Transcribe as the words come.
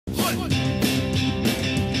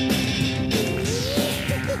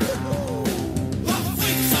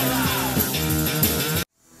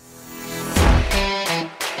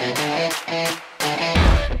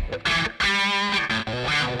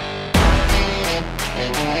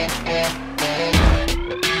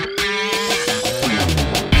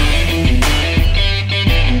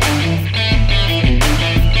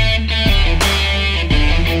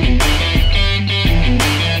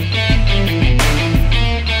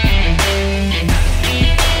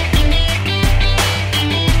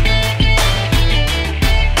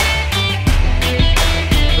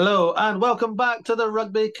Welcome back to the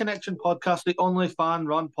Rugby Connection podcast, the only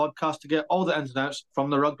fan-run podcast to get all the ins and outs from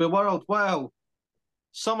the rugby world. Well,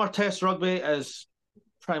 summer test rugby is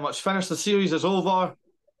pretty much finished. The series is over,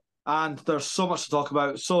 and there's so much to talk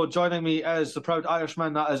about. So joining me is the proud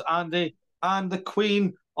Irishman, that is Andy, and the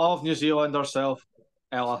Queen of New Zealand herself,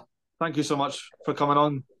 Ella. Thank you so much for coming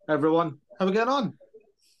on, everyone. How are we getting on?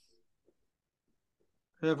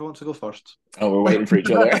 Whoever wants to go first. Oh, we're waiting for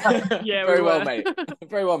each other. Yeah, Very well, mate.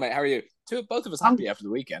 Very well, mate. How are you? Both of us happy after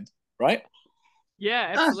the weekend, right?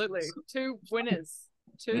 Yeah, absolutely. Two winners.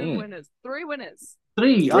 Three winners. Three winners.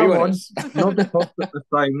 Nobody talks about it. It's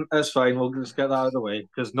fine. It's fine. We'll just get that out of the way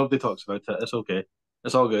because nobody talks about it. It's okay.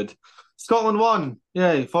 It's all good. Scotland won.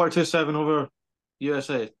 Yay. 42-7 over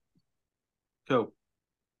USA. Cool.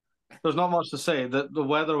 There's not much to say. The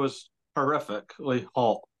weather was horrifically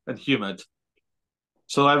hot and humid.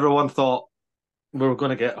 So everyone thought we were going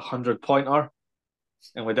to get a 100-pointer,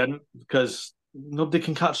 and we didn't because nobody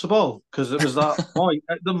can catch the ball because it was that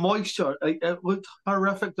the moisture. It looked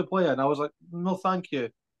horrific to play in. I was like, no, thank you.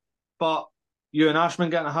 But you and Ashman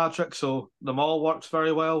getting a hat-trick, so the maul works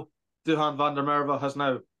very well. Duhan van der Merwe has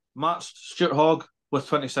now matched Stuart Hogg with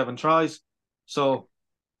 27 tries. So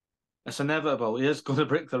it's inevitable. He is going to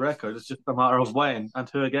break the record. It's just a matter of when and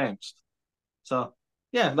who against. So,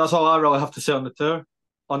 yeah, that's all I really have to say on the tour.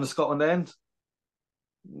 On the Scotland end,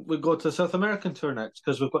 we go to the South American tour next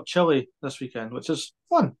because we've got Chile this weekend, which is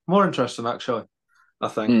fun, more interesting actually, I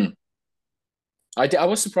think. I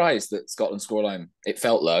was surprised that Scotland's scoreline, it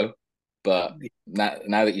felt low, but now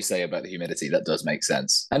that you say about the humidity, that does make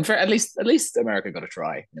sense. And for at least America got a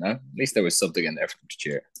try, you know? At least there was something in there for them to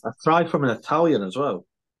cheer. A try from an Italian as well.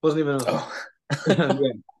 Wasn't even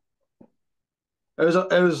yeah.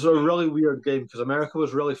 It was a really weird game because America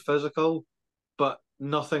was really physical, but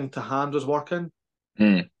nothing to hand was working.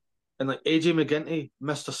 And like AJ McGinty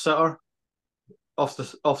missed a sitter off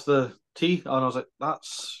the tee, and I was like,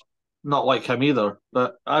 that's not like him either.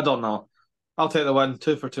 But I don't know. I'll take the win.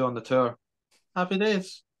 2 for 2 on the tour. Happy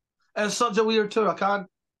days. It's such a weird tour. I can't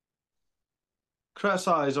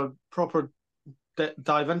criticise or proper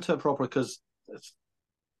dive into it properly because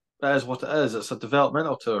that is what it is. It's a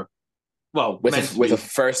developmental tour. Well, with a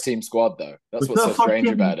first team squad though, that's what's so strange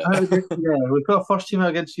about it. We put a first team out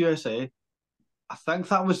against USA. I think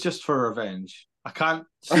that was just for revenge. I can't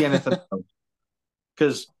see anything else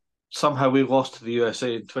because somehow we lost to the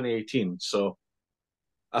USA in 2018. So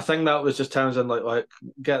I think that was just Townsend like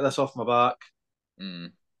get this off my back.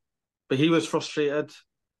 But he was frustrated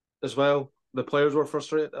as well. The players were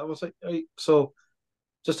frustrated. I was like, right. So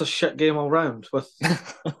just a shit game all round with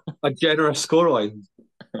a generous scoreline.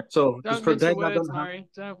 So just pretend I don't have...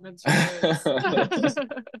 Don't mince words.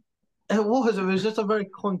 It was just a very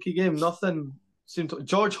clunky game. Nothing seemed to...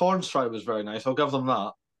 George Horn's try was very nice. I'll give them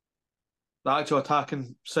that. The actual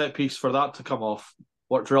attacking set piece for that to come off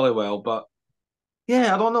worked really well. But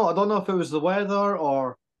yeah, I don't know. I don't know if it was the weather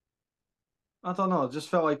or I don't know. It just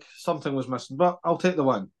felt like something was missing. But I'll take the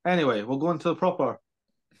win. Anyway, we'll go into the proper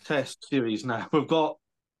test series now. We've got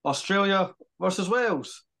Australia versus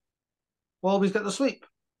Wales. Wallabies get the sweep.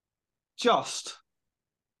 Just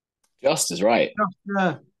is right.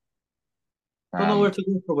 Yeah. Don't know where to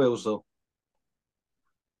go for Wales though.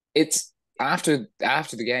 It's after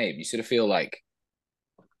the game, you sort of feel like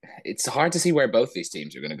it's hard to see where both these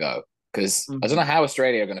teams are going to go because I don't know how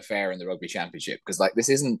Australia are going to fare in the Rugby Championship because like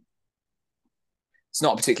it's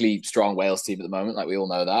not a particularly strong Wales team at the moment, like we all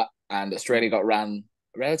know that, and Australia got ran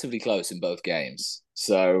relatively close in both games.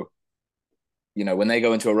 So, you know, when they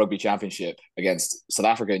go into a Rugby Championship against South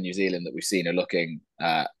Africa and New Zealand that we've seen are looking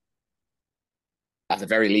at the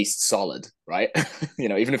very least solid, right? You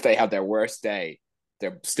know, even if they have their worst day,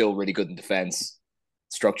 they're still really good in defence.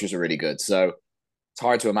 Structures are really good. So it's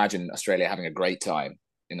hard to imagine Australia having a great time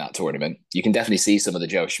in that tournament. You can definitely see some of the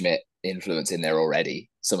Joe Schmidt influence in there already,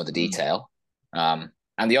 some of the detail. And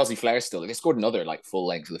the Aussie flair still, they scored another like full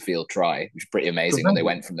length of the field try, which is pretty amazing when they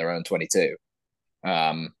went from their own 22.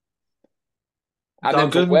 And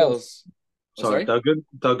then for Wales, Sorry,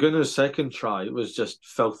 Dalguna's second try was just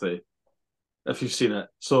filthy, if you've seen it.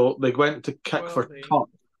 So they went to kick for top.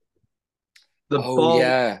 The ball,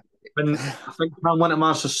 yeah. And I think Kamwendo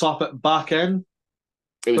managed to slap it back in.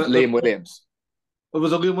 It was Liam Williams. It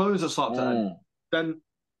was a Liam Williams that slapped it in. Then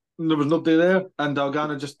there was nobody there, and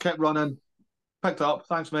Dalgana just kept running, picked it up.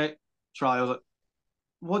 Thanks, mate. Try. I was like,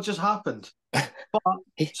 what just happened? But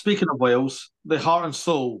speaking of Wales, the heart and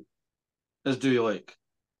soul is Do You Like?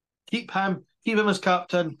 Keep him as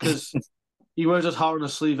captain because he wears his heart on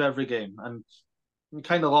his sleeve every game, and we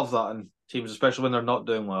kind of love that in teams, especially when they're not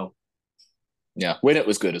doing well. Yeah, Winnett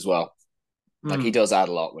was good as well. Like he does add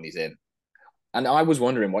a lot when he's in. And I was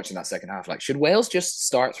wondering watching that second half, like, should Wales just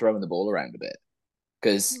start throwing the ball around a bit?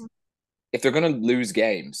 Because if they're going to lose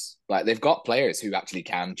games, like they've got players who actually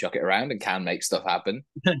can chuck it around and can make stuff happen,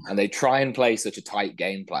 and they try and play such a tight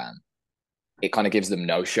game plan, it kind of gives them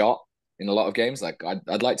no shot in a lot of games. Like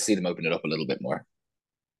I'd like to see them open it up a little bit more.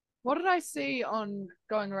 What did I see on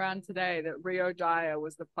going around today that Rio Dyer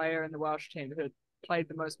was the player in the Welsh team who had played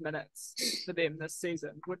the most minutes for them this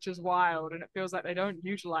season, which is wild, and it feels like they don't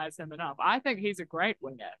utilize him enough. I think he's a great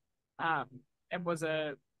winger, and was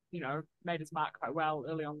made his mark quite well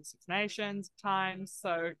early on the Six Nations times.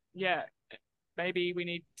 So yeah, maybe we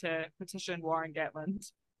need to petition Warren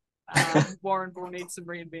Gatland. Warren will need some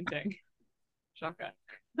reinventing. Shocker.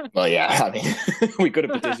 Well, yeah, I mean, we could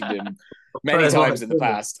have petitioned him many times in the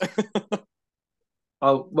past.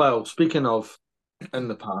 Oh, well, speaking of in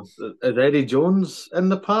the past, is Eddie Jones in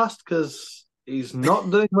the past? Because he's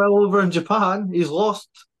not doing well over in Japan. He's lost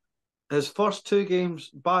his first 2 games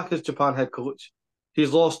back as Japan head coach.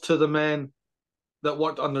 He's lost to the men that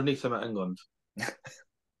worked underneath him at England.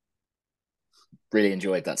 Really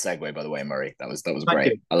enjoyed that segue, by the way, Murray. That was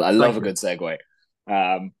great. I love a good segue.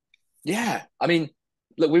 Yeah, I mean,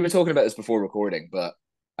 look, we were talking about this before recording, but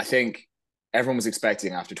I think everyone was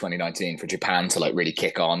expecting after 2019 for Japan to like really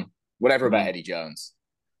kick on. Whatever about Eddie Jones,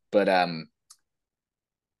 but the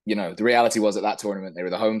reality was at that tournament they were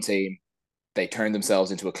the home team. They turned themselves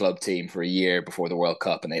into a club team for a year before the World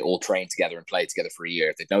Cup, and they all trained together and played together for a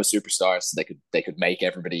year. They'd no superstars, so they could make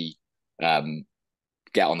everybody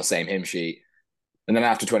get on the same hymn sheet. And then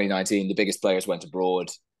after 2019, the biggest players went abroad.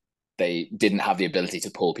 They didn't have the ability to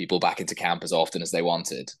pull people back into camp as often as they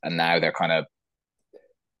wanted, and now they're kind of,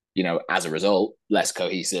 as a result, less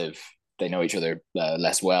cohesive. They know each other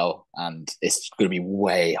less well, and it's going to be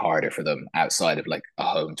way harder for them outside of like a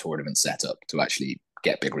home tournament setup to actually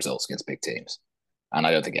get big results against big teams. And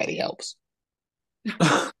I don't think Eddie helps.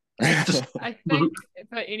 I think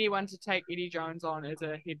for anyone to take Eddie Jones on as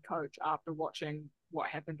a head coach after watching what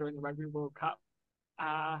happened during the Rugby World Cup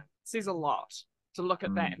says a lot. To look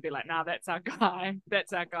at that and be like, nah, that's our guy.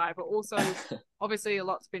 That's our guy. But also, obviously, a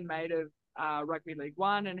lot's been made of Rugby League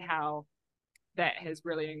One and how that has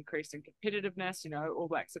really increased in competitiveness. All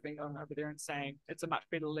Blacks have been going over there and saying it's a much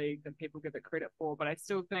better league than people give it credit for. But I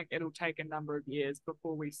still think it'll take a number of years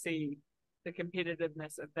before we see the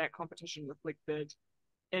competitiveness of that competition reflected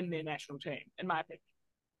in their national team, in my opinion.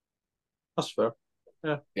 That's fair.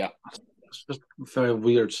 Yeah. It's just a very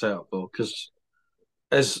weird setup, though, because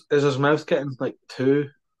is his mouth getting, like, too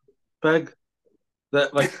big?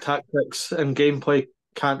 That, like, tactics and gameplay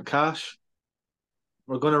can't cash?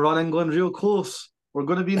 We're going to run England real close. We're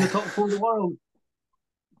going to be in the top 4 of the world.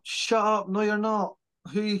 Shut up. No, you're not.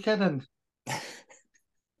 Who are you kidding?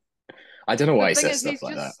 I don't know why he says stuff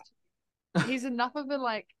like that. He's enough of a,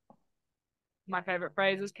 like, my favorite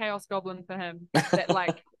phrase is chaos goblin for him. That,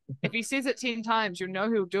 like, if he says it 10 times, you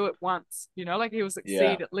know he'll do it once. Like he will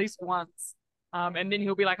succeed at least once. And then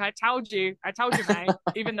he'll be like, I told you, mate.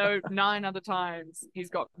 Even though 9 other times he's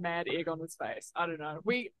got mad egg on his face. I don't know.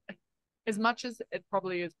 As much as it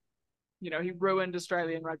probably is, he ruined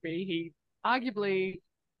Australian rugby, he arguably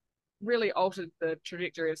really altered the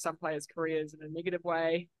trajectory of some players' careers in a negative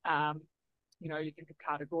way. You think of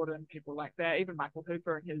Carter Gordon, people like that, even Michael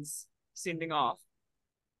Hooper and his sending off.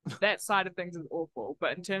 That side of things is awful.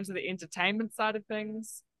 But in terms of the entertainment side of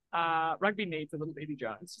things, rugby needs a little Eddie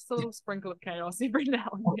Jones, just a little sprinkle of chaos every now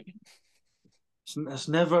and then. It's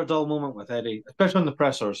never a dull moment with Eddie, especially on the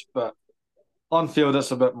pressers, but on field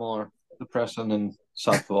it's a bit more depressing and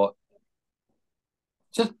sad thought.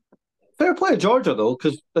 Just fair play to Georgia though,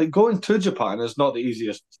 because like going to Japan is not the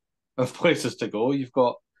easiest of places to go. You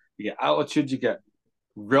get altitude, you get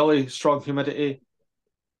really strong humidity,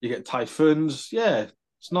 you get typhoons. Yeah,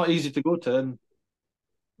 it's not easy to go to. And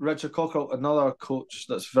Richard Cockerill, another coach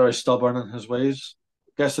that's very stubborn in his ways,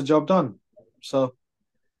 gets the job done. So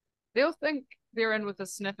they'll think they're in with a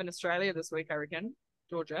sniff in Australia this week, I reckon.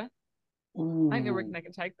 Georgia. Ooh. I think they reckon they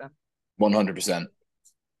can take them. 100%.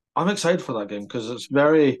 I'm excited for that game because it's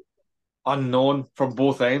very unknown from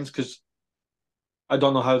both ends. Because I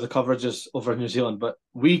don't know how the coverage is over in New Zealand, but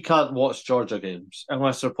we can't watch Georgia games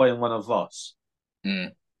unless they're playing one of us.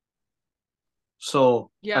 Mm.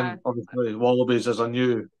 So, Yeah. and obviously, Wallabies is a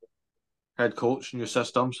new head coach, new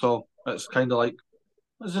system. So it's kind of like,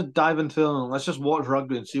 let's just dive into it and let's just watch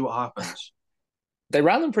rugby and see what happens. They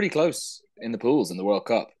ran them pretty close in the pools in the World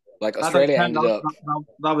Cup. Like I think Australia ended up.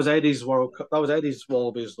 that was Eddie's World Cup. That was Eddie's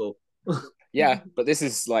Wallabies, though. Yeah, but this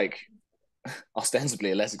is like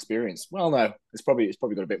ostensibly a less experienced. Well, no, it's probably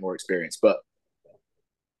got a bit more experience. But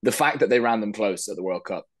the fact that they ran them close at the World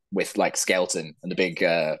Cup with like Skelton and the big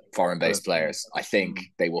foreign-based players, I think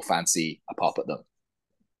they will fancy a pop at them.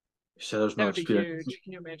 So there's no That would be experience. huge.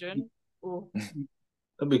 Can you imagine? Ooh.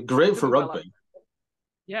 It'd be great for rugby.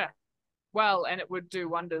 Yeah. Well, and it would do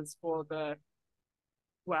wonders for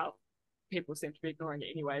people seem to be ignoring it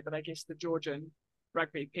anyway, but I guess the Georgian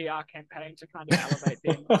rugby PR campaign to kind of elevate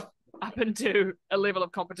them up into a level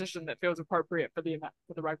of competition that feels appropriate for the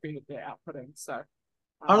rugby that they're outputting. So,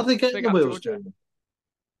 are they getting the Wales Georgia.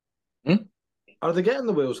 game? Are they getting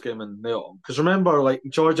the Wales game in Mendham? Because remember, like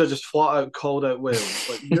Georgia just flat out called out Wales.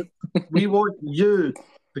 Like we want you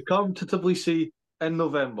to come to Tbilisi in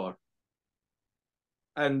November.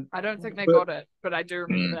 And I don't think they got it, but I do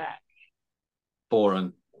remember that.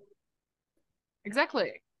 Boring.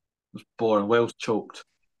 Exactly. It's boring. Wales choked.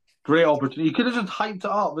 Great opportunity. You could have just hyped it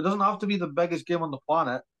up. It doesn't have to be the biggest game on the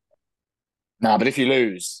planet. Nah, but if you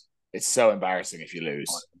lose, it's so embarrassing if you lose.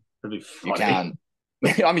 It'd be funny. You can't.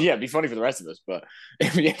 I mean, yeah, it'd be funny for the rest of us, but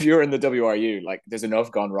if you're in the WRU, like there's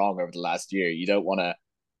enough gone wrong over the last year. You don't want to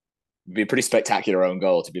be a pretty spectacular own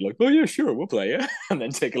goal to be like, oh yeah, sure, we'll play it, and then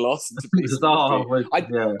take a loss.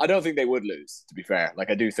 I don't think they would lose, to be fair. Like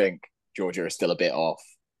I do think Georgia are still a bit off.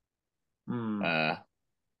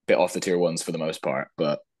 Bit off the tier ones for the most part,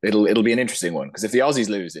 but it'll be an interesting one because if the Aussies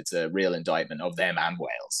lose, it's a real indictment of them and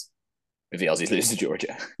Wales. If the Aussies lose to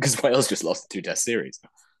Georgia, because Wales just lost the 2-test series.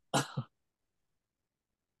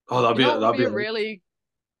 That'd be a really.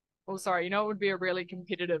 Oh, sorry. You know, it would be a really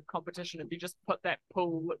competitive competition if you just put that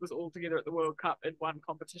pool that was all together at the World Cup in one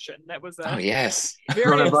competition. That was a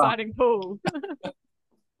very exciting pool.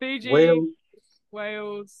 Fiji,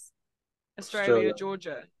 Wales, Australia,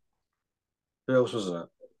 Georgia. Who else was it?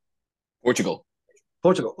 Portugal.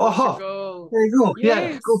 Oh, there you go.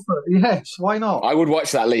 Yes. Yeah, go for it. Yes, why not? I would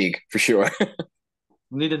watch that league for sure.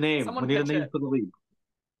 We need a name. We need a name for the league.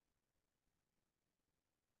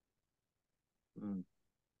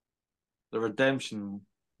 The Redemption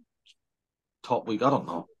Top League. I don't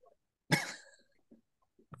know.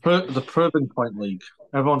 The Proving Point League.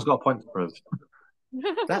 Everyone's got a point to prove.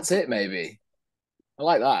 That's it, maybe. I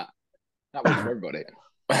like that. That works for everybody.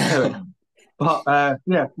 But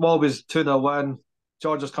Wallabies 2-0 win.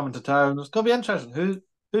 Georgia's coming to town. It's gonna be interesting. Who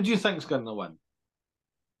do you think's going to win?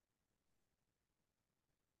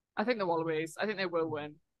 I think the Wallabies. I think they will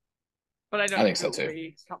win, but I don't think so too.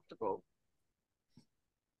 Be comfortable.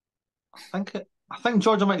 I think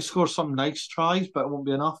Georgia might score some nice tries, but it won't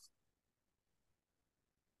be enough.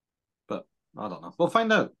 But I don't know. We'll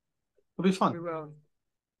find out. It'll be fun. We will.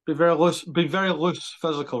 Be very loose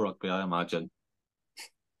physical rugby, I imagine.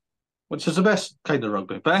 Which is the best kind of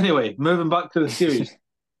rugby. But anyway, moving back to the series.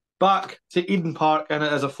 Back to Eden Park, and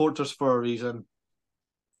it is a fortress for a reason.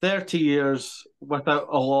 30 years without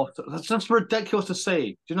a loss. That's just ridiculous to say.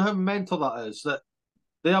 Do you know how mental that is? That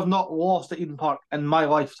they have not lost at Eden Park in my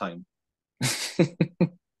lifetime.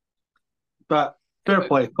 But fair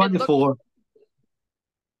play, 24.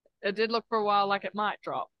 It did look for a while like it might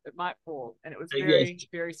drop. It might fall. And it was very,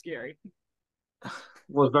 very scary. It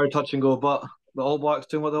was very touch and go, but the All Blacks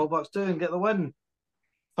doing what the All Blacks do and get the win.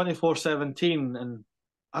 24-17. And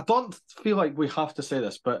I don't feel like we have to say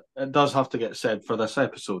this, but it does have to get said for this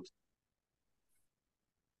episode.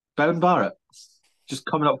 Bowen Barrett, just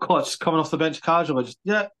coming up clutch, coming off the bench casually.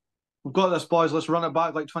 We've got this, boys. Let's run it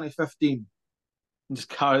back like 2015 and just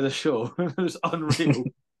carry the show. It was unreal.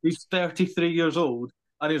 He's 33 years old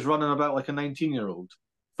and he's running about like a 19-year-old.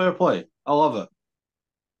 Fair play. I love it.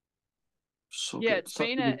 So it's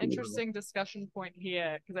been an interesting discussion point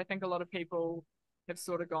here because I think a lot of people have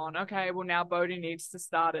sort of gone, okay, well now Bodie needs to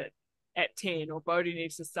start it at 10 or Bodie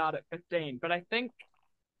needs to start at 15. But I think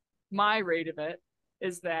my read of it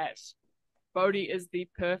is that Bodie is the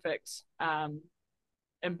perfect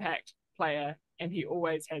impact player and he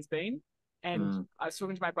always has been. And I was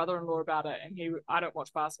talking to my brother-in-law about it and I don't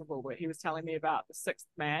watch basketball, but he was telling me about the sixth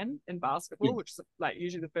man in basketball, which is like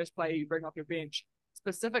usually the first player you bring off your bench,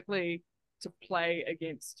 specifically to play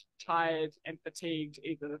against tired and fatigued,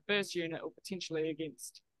 either the first unit or potentially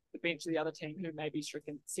against the bench of the other team who may be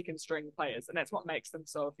second string players, and that's what makes them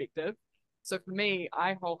so effective. So for me,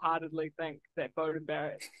 I wholeheartedly think that Beauden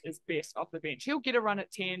Barrett is best off the bench. He'll get a run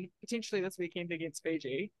at 10, potentially this weekend against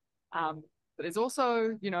Fiji. But there's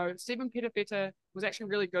also, Stephen Petafeta was actually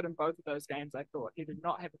really good in both of those games, I thought. He did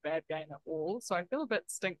not have a bad game at all. So I feel a bit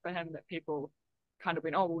stink for him that people kind of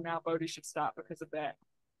went, oh, well, now Bodie should start because of that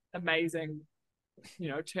amazing,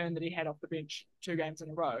 turn that he had off the bench 2 games in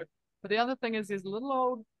a row. But the other thing is there's a little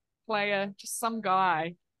old player, just some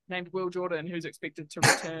guy named Will Jordan, who's expected to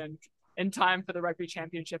return in time for the Rugby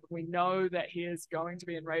Championship. We know that he is going to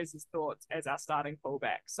be in Razor's thoughts as our starting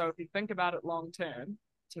fullback. So if you think about it long term,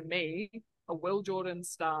 to me, a Will Jordan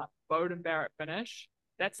start, Beauden Barrett finish,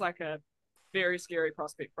 that's like a very scary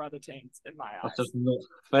prospect for other teams in my eyes. That's just not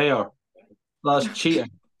fair. That's cheating.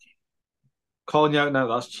 Calling you out now,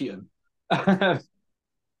 that's cheating.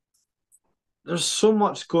 There's so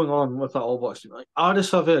much going on with that All Blacks team. Like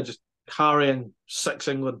Addis Avea just carrying 6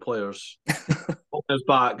 England players on his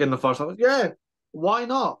back in the first half. Yeah, why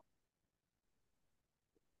not?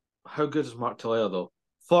 How good is Mark Talea though?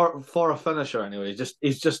 For a finisher anyway,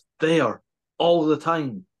 he's just there all the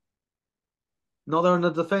time. Not there in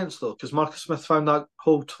the defence though, because Marcus Smith found that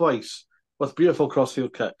hole twice with beautiful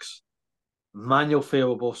crossfield kicks. Manuel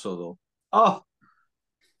Feoboso though. Oh,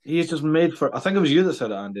 he's just made for. I think it was you that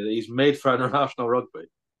said it, Andy, that he's made for international rugby.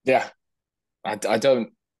 Yeah, I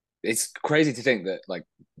don't. It's crazy to think that like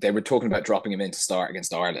they were talking about dropping him in to start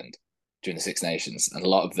against Ireland during the Six Nations, and a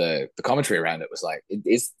lot of the commentary around it was like,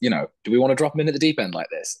 do we want to drop him in at the deep end like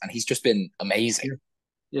this? And he's just been amazing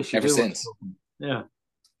ever since. Yeah.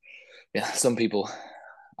 Some people.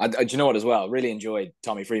 Do you know what as well? Really enjoyed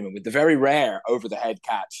Tommy Freeman with the very rare over the head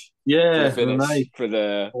catch. Yeah, for the finish nice.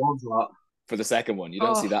 for the second one. You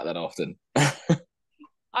don't see that often.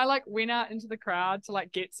 I went out into the crowd to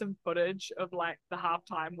get some footage of the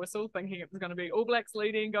halftime whistle, thinking it was going to be All Blacks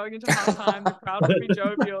leading going into halftime. The crowd would be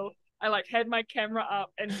jovial. I had my camera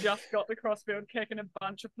up and just got the crossfield kick and a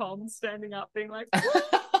bunch of Poms standing up being like, woo!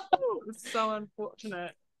 It was so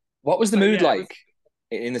unfortunate. What was the mood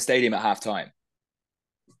in the stadium at halftime?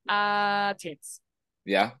 Tense.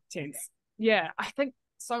 Yeah? Tense. Yeah, I think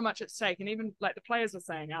so much at stake. And even the players were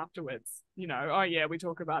saying afterwards, oh yeah, we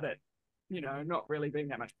talk about it, not really being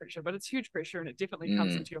that much pressure, but it's huge pressure, and it definitely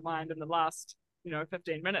comes into your mind in the last,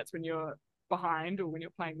 15 minutes when you're behind or when you're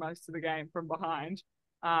playing most of the game from behind.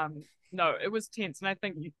 No, it was tense. And I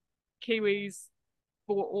think Kiwis,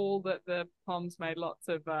 for all that the Poms made lots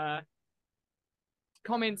of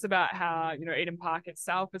comments about how, Eden Park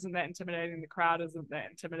itself isn't that intimidating, the crowd isn't that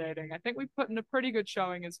intimidating. I think we put in a pretty good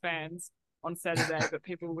showing as fans on Saturday, but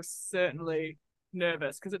people were certainly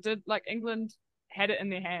nervous because it did, England had it in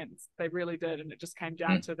their hands. They really did, and it just came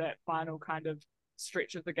down to that final kind of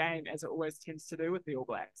stretch of the game, as it always tends to do with the All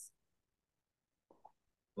Blacks.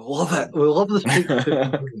 We love it. We love this streak.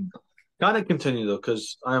 Can it continue though?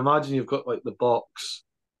 Because I imagine you've got the box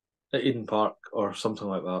at Eden Park or something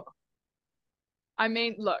like that. I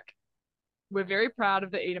mean, look, we're very proud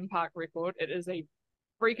of the Eden Park record. It is a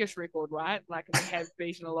freakish record, right? We have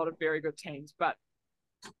beaten a lot of very good teams, but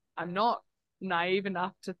I'm not naive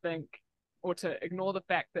enough to think or to ignore the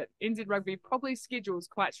fact that NZ Rugby probably schedules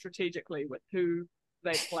quite strategically with who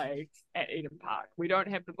they play at Eden Park. We don't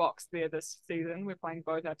have the box there this season. We're playing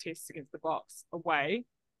both our tests against the box away.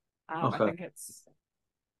 I think it's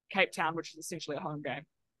Cape Town, which is essentially a home game,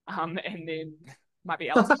 and then might be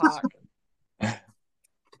Ellis Park.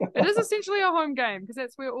 It is essentially a home game because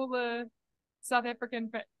that's where all the South African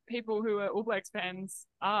people who are All Blacks fans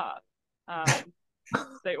are.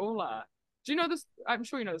 They all are. Do you know this? I'm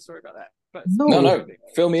sure you know the story about that. But no,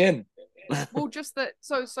 fill me in. Well, just that.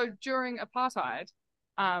 So during apartheid,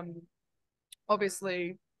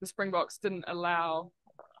 obviously the Springboks didn't allow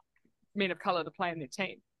men of colour to play in their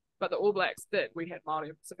team, but the All Blacks did. We had Māori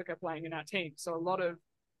and Pacifica playing in our team, so a lot of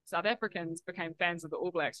South Africans became fans of the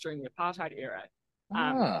All Blacks during the apartheid era.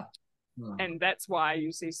 And that's why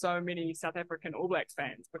you see so many South African All Blacks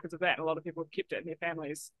fans because of that. And a lot of people have kept it in their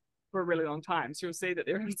families for a really long time. So you'll see that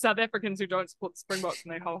there are South Africans who don't support the Springboks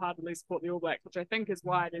and they wholeheartedly support the All Blacks, which I think is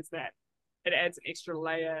why it is that. It adds an extra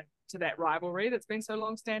layer to that rivalry that's been so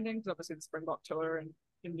long-standing, because obviously the Springbok tour and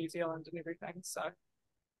in New Zealand and everything. So,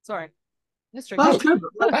 sorry. History.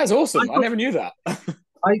 That's awesome. I never knew that.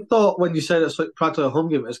 I thought when you said it's practically a home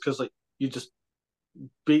game, it's because you just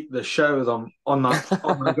beat the shit out of them on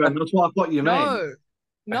the ground. That's what I thought you meant.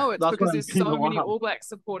 No, it's because there's so many All Black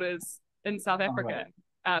supporters in South Africa.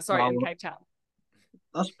 In Cape Town.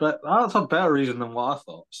 That's a better reason than what I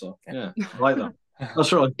thought. So yeah, I like that.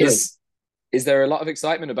 That's really good. Is there a lot of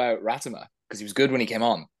excitement about Ratama? Because he was good when he came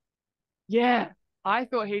on. Yeah, I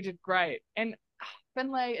thought he did great. And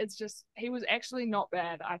Finlay is just, he was actually not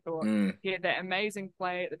bad, I thought. He had that amazing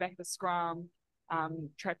play at the back of the scrum,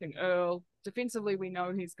 trapping Earl. Defensively, we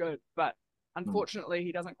know he's good, but unfortunately,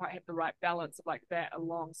 he doesn't quite have the right balance of like that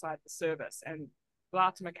alongside the service. And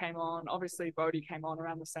Latimer came on, obviously Bodie came on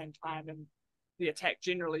around the same time, and the attack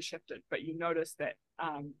generally shifted, but you notice that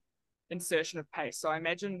insertion of pace. So I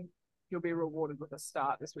imagine he'll be rewarded with a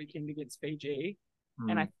start this weekend against Fiji.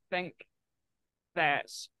 And I think that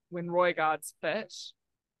when Roygaard's fit,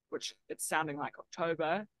 which it's sounding like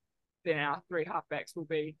October, then our three halfbacks will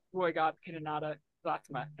be Roygaard, Kenanata,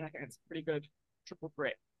 Latimer, and I think it's a pretty good triple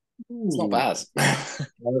threat. It's not bad.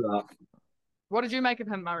 What did you make of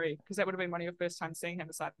him, Murray? Because that would have been one of your first times seeing him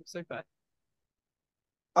aside from Super.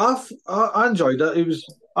 I enjoyed it.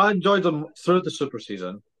 I enjoyed him through the Super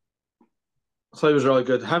season. So he was really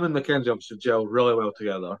good. Him and Mackenzie obviously gel really well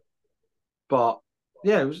together. But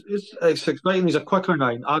yeah, it's exciting. He's a quicker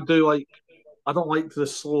nine. I don't like the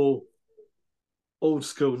slow, old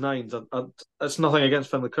school nines. It's nothing against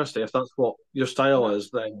Finlay Christie. If that's what your style is,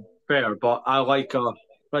 then fair. But I like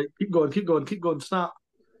keep going, snap,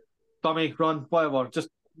 dummy, run, whatever. Just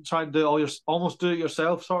try and almost do it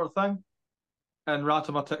yourself sort of thing. And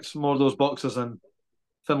Ratimer ticks more of those boxes than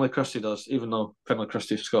Finlay Christie does, even though Finlay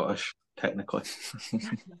Christie's Scottish, technically.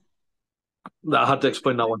 I had to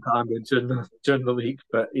explain that one to Andrew during the week,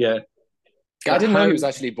 but yeah. I didn't know he was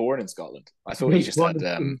actually born in Scotland. I thought he just had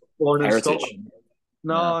born heritage. In Scotland.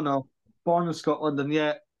 No. Born in Scotland, and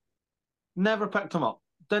yet never picked him up.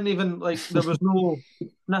 Didn't even, there was no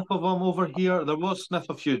sniff of him over here. There was sniff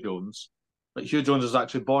of Hugh Jones. Hugh Jones is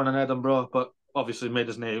actually born in Edinburgh, but obviously made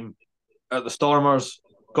his name at the Stormers,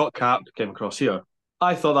 got capped, came across here.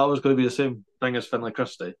 I thought that was going to be the same thing as Finlay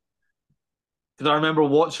Christie. Because I remember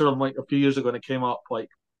watching him a few years ago and it came up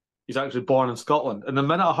he's actually born in Scotland. And the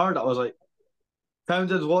minute I heard it, I was like,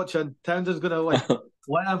 Townsend's watching. Townsend's going to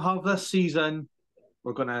let him have this season.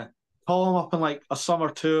 We're going to call him up in a summer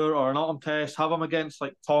tour or an autumn test, have him against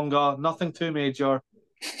Tonga, nothing too major.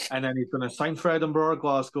 And then he's going to sign for Edinburgh or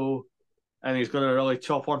Glasgow and he's going to really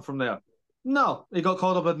chop on from there. No, he got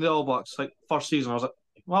called up in the All Blacks first season. I was like,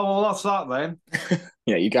 well, that's that then.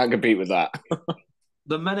 Yeah, you can't compete with that.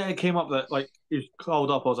 The minute it came up that he's called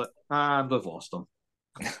up, I was like, and we've lost him.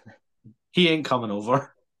 He ain't coming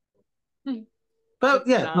over. But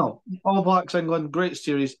yeah, no, All Blacks England, great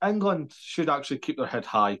series. England should actually keep their head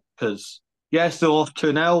high because yes, they lost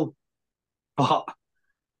 2-0, but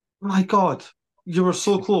my God, you were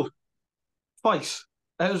so close twice.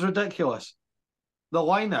 It was ridiculous. The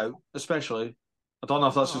line out, especially, I don't know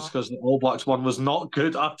if that's just because the All Blacks one was not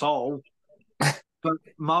good at all. But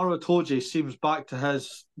Maro Itoje seems back to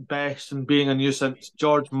his best and being a nuisance.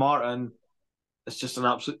 George Martin is just an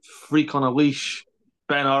absolute freak on a leash.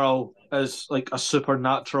 Ben Earl is a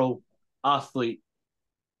supernatural athlete.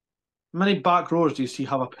 How many back rows do you see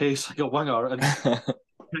have a pace like a winger and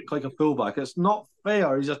kick like a fullback? It's not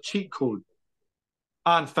fair. He's a cheat code.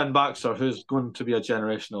 And Finn Baxter, who's going to be a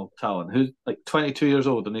generational talent, who's 22 years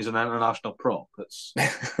old and he's an international prop. It's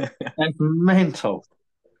mental.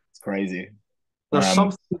 It's crazy.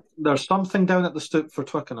 There's something down at the stoop for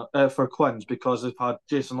for Quins because they've had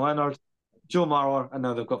Jason Leonard, Joe Marler, and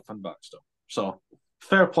now they've got Finn Baxter. So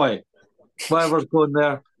fair play. Whatever's going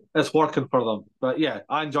there, it's working for them. But yeah,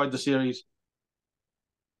 I enjoyed the series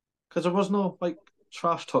because there was no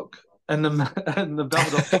trash talk in the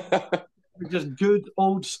build-up. Just good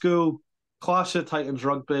old school Clash of Titans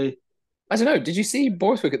rugby. I don't know. Did you see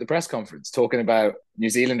Borthwick at the press conference talking about New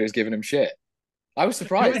Zealanders giving him shit? I was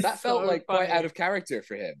surprised. That felt quite out of character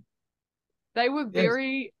for him. They were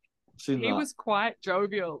very. He was quite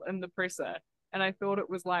jovial in the presser, and I thought it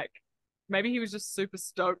was maybe he was just super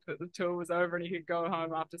stoked that the tour was over and he could go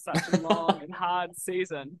home after such a long and hard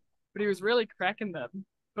season. But he was really cracking them.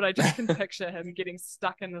 But I just can picture him getting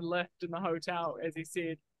stuck in the lift in the hotel, as he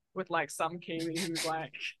said, with some Kiwi who's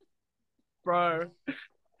bro,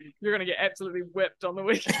 you're going to get absolutely whipped on the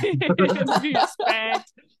weekend. You get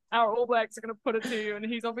spanked. Our All Blacks are going to put it to you. And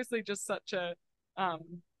he's obviously just such a,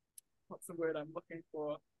 what's the word I'm looking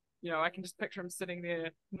for? I can just picture him sitting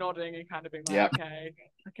there nodding and kind of being okay.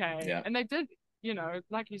 Yeah. And they did,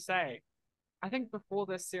 like you say, I think before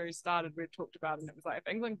this series started, we talked about it and it was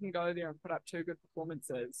if England can go there and put up two good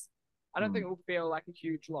performances, I don't think it will feel like a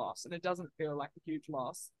huge loss. And it doesn't feel like a huge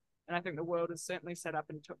loss. And I think the world has certainly set up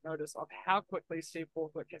and took notice of how quickly Steve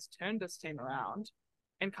Borthwick has turned this team around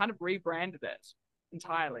and kind of rebranded it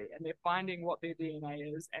entirely. And they're finding what their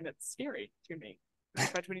DNA is, and it's scary to me. By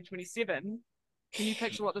 2027, can you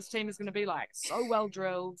picture what this team is going to be like? So well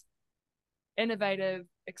drilled, innovative,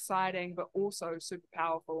 exciting, but also super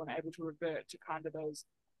powerful and able to revert to kind of those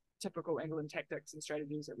typical England tactics and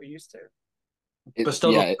strategies that we're used to. But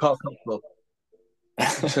still not comfortable.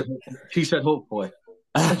 She said hopefully.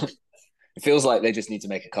 It feels like they just need to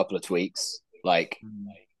make a couple of tweaks. Like,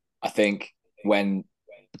 I think when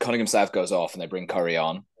Cunningham South goes off and they bring Curry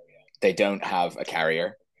on, they don't have a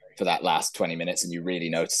carrier for that last 20 minutes, and you really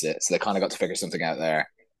notice it. So they kind of got to figure something out there.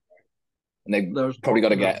 And they probably got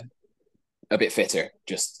to get a bit fitter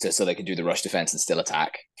so they can do the rush defense and still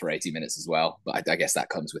attack for 80 minutes as well. But I guess that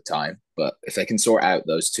comes with time. But if they can sort out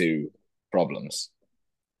those two problems,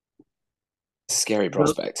 it's a scary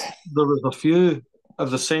prospect. There was a few of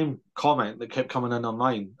the same comment that kept coming in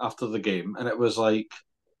online after the game, and it was like,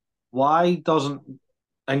 why doesn't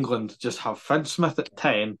England just have Finn Smith at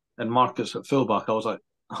 10 and Marcus at fullback? I was like,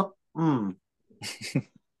 And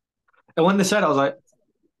when they said it, I was like,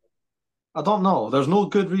 I don't know. There's no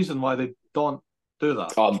good reason why they don't do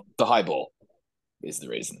that. The high ball is the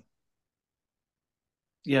reason.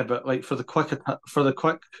 Yeah, but like for the quick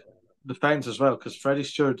defense as well, because Freddie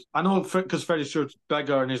Stewart, I know because Freddie Stewart's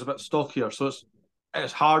bigger and he's a bit stockier, so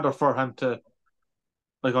it's harder for him to,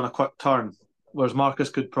 like, on a quick turn, whereas Marcus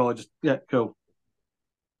could probably just cool.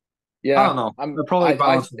 Yeah, I don't know. They're probably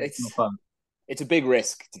it's a big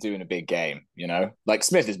risk to do in a big game, you know. Like,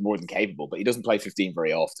 Smith is more than capable, but he doesn't play 15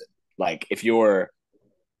 very often. Like, if you're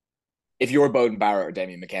Bowden Barrett or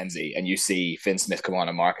Damien McKenzie and you see Finn Smith come on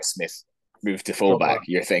and Marcus Smith move to fullback,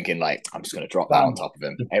 you're thinking, like, I'm just going to drop that on top of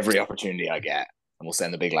him every opportunity I get, and we'll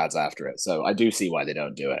send the big lads after it. So I do see why they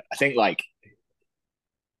don't do it. I think, like,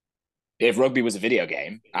 if rugby was a video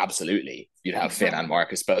game, absolutely, you'd have Finn and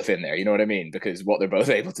Marcus both in there. You know what I mean? Because what they're both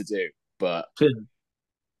able to do. But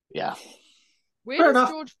yeah. Where does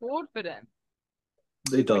George Ford fit in?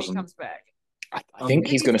 He doesn't. When he comes back. I think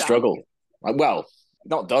he's going to struggle. Well,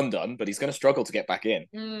 not done, but he's going to struggle to get back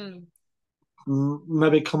in.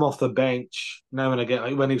 Maybe come off the bench now and again,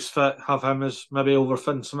 like when he's fit, have him as maybe over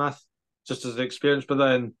Finn Smith, just as the experience. But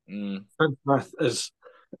then Finn Smith is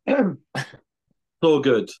so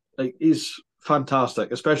good. Like, he's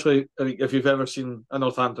fantastic, especially if you've ever seen a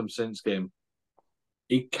Northampton Saints game.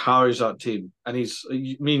 He carries that team, and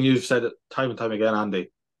me and you've said it time and time again,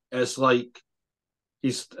 Andy. It's like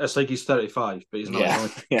he's 35, but he's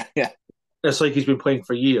not. Yeah. It's like he's been playing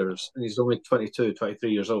for years, and he's only 22,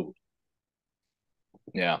 23 years old.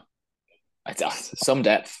 Yeah. Some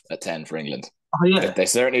depth at 10 for England. Oh, yeah. They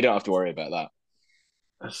certainly don't have to worry about that.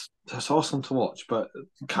 That's awesome to watch, but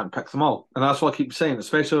you can't pick them all. And that's what I keep saying,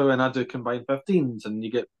 especially when I do combined 15s and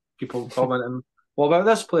you get people commenting, what about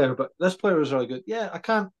this player? But this player is really good. Yeah, I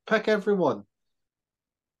can't pick everyone.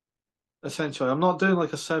 Essentially, I'm not doing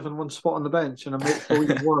like a 7-1 spot on the bench in a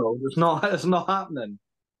make-believe world. It's not happening.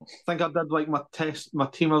 I think I did like my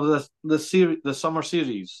team of the summer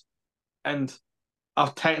series, and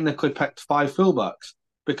I've technically picked 5 fullbacks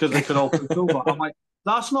because they could all play fullback. I'm like,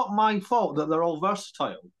 that's not my fault that they're all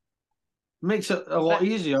versatile. Makes it a lot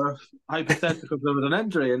easier, hypothetically, if there was an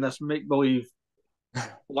injury in this make-believe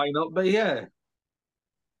lineup. But yeah.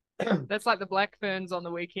 That's like the Black Ferns on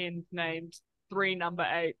the weekend named 3 number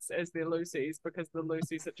 8s as their Lucy's because the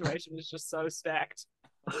Lucy situation is just so stacked.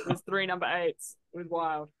 There's 3 number 8s. It was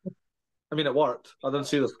wild. I mean, it worked. I didn't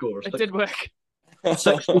see the scores. It did work.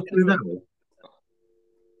 62-0.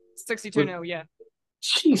 62-0, yeah.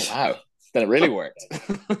 Jeez. Wow. Then it really worked.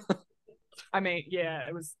 I mean, yeah,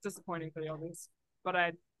 it was disappointing for the Aussies. But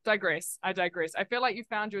I digress. I feel like you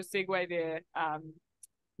found your segue there,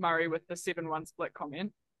 Murray, with the 7-1 split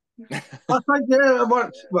comment. I think, yeah, it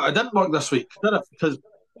worked. Well, it didn't work this week, did it? Because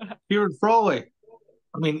here in Frawley,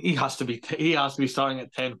 I mean, he has to be starting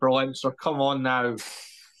at 10 for Leinster. Come on now.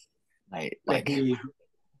 Like,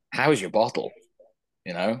 how is your bottle?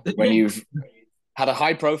 You know, when you've had a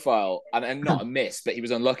high profile and not a miss, but he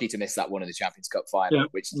was unlucky to miss that one in the Champions Cup final,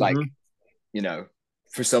 which, like, you know,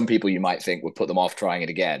 for some people you might think would put them off trying it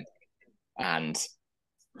again. And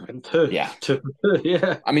yeah.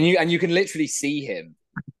 I mean, you can literally see him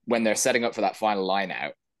when they're setting up for that final line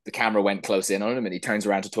out. The camera went close in on him and he turns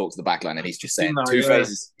around to talk to the back line and he's just saying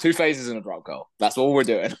two phases and a drop goal. That's all we're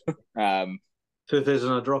doing. 2 phases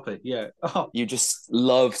and a droppy, yeah. Oh. You just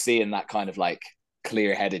love seeing that kind of like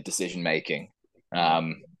clear-headed decision making. You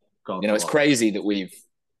know, it's crazy that we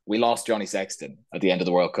lost Johnny Sexton at the end of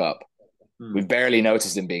the World Cup. We barely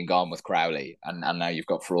noticed him being gone with Crowley, and now you've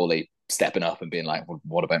got Frawley stepping up and being like, well,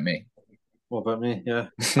 what about me? What about me? Yeah.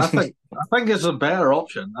 I think it's a better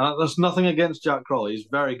option. There's nothing against Jack Crawley. He's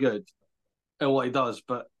very good at what he does,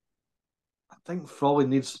 but I think Frawley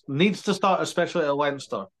needs to start, especially at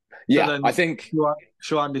Leinster. Yeah, I think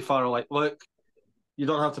show Andy Farrell, like, look, you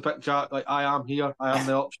don't have to pick Jack. Like, I am here. I am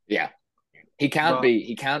the option. Yeah. He can't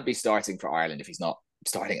be starting for Ireland if he's not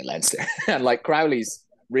starting at Leinster. And like Crowley's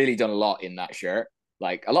really done a lot in that shirt.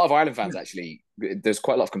 Like a lot of Ireland fans actually, there's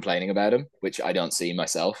quite a lot of complaining about him, which I don't see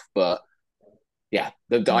myself. But yeah,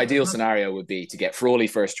 the ideal scenario would be to get Frawley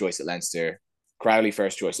first choice at Leinster, Crowley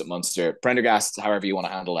first choice at Munster, Prendergast, however you want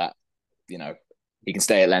to handle that. You know, he can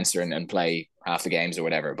stay at Leinster and play half the games or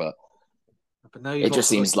whatever. But now it just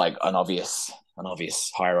seems like an obvious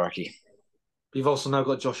hierarchy. You've also now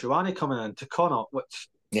got Josh Ioane coming in to Connacht, which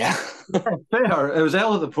fair. It was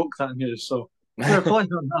Elle that broke that news, so fair point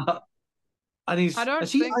on that. And I don't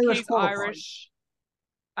think he's Irish.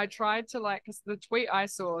 I tried to because the tweet I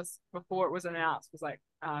saw before it was announced was like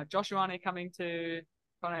Josh Ioane coming to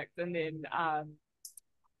Connacht, and then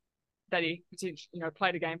that he potentially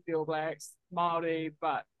played a game for the All Blacks, Māori,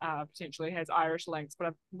 but potentially has Irish links. But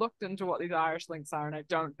I've looked into what these Irish links are, and I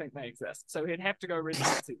don't think they exist. So he'd have to go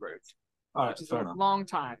residency route. Which is a long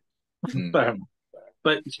time. Fair.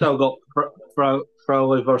 But you still got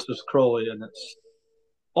Frawley versus Crawley, and it's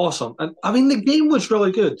awesome. And I mean, the game was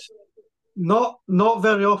really good. Not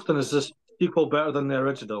very often is this sequel better than the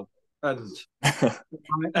original, and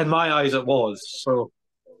in my eyes, it was. So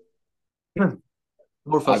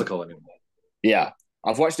more physical. Yeah,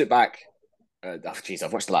 I've watched it back.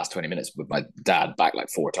 I've watched the last 20 minutes with my dad back like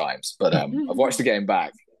 4 times. But I've watched the game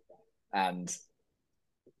back, and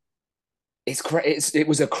it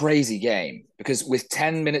was a crazy game because with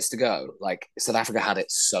 10 minutes to go, like South Africa had it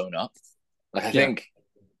sewn up. Like I think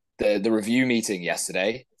the review meeting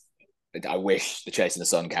yesterday, I wish the Chasing the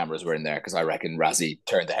Sun cameras were in there because I reckon Razzie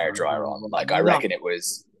turned the hairdryer on. Like I reckon it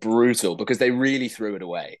was brutal because they really threw it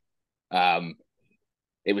away.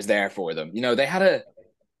 It was there for them. They had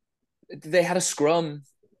a scrum.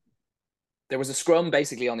 There was a scrum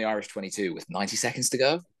basically on the Irish 22 with 90 seconds to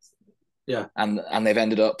go. Yeah. And they've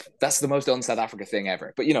ended up, that's the most un-South Africa thing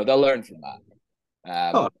ever. But, they'll learn from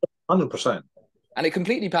that. 100%. And it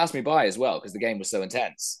completely passed me by as well because the game was so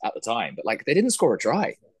intense at the time. But, they didn't score a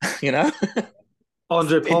try,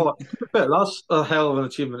 Andre Pollard, that's a hell of an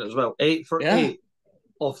achievement as well. 8 for 8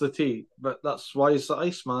 off the tee. But that's why he's the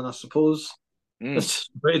Iceman, I suppose. That's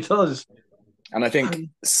what he does. And I think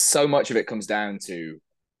so much of it comes down to,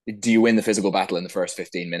 do you win the physical battle in the first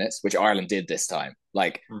 15 minutes, which Ireland did this time?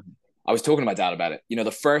 I was talking to my dad about it. The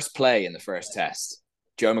first play in the first test,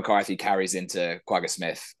 Joe McCarthy carries into Quagga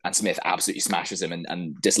Smith, and Smith absolutely smashes him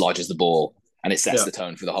and dislodges the ball, and it sets the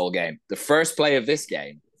tone for the whole game. The first play of this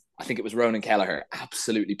game, I think it was Ronan Kelleher,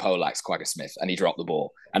 absolutely poleaxed Quagga Smith, and he dropped the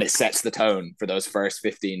ball, and it sets the tone for those first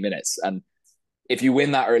 15 minutes. And if you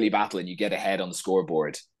win that early battle and you get ahead on the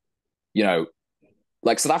scoreboard,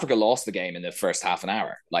 South Africa lost the game in the first half an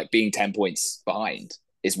hour, being 10 points behind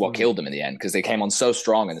is what killed them in the end because they came on so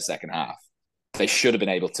strong in the second half. They should have been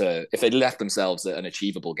able to, if they'd left themselves an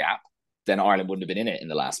achievable gap, then Ireland wouldn't have been in it in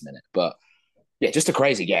the last minute. But yeah, just a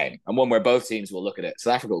crazy game, and one where both teams will look at it.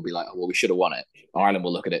 South Africa will be like, oh, well, we should have won it. Ireland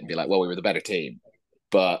will look at it and be like, well, we were the better team.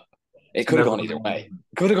 But it could have gone either way.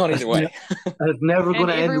 It's never going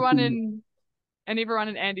to end. And everyone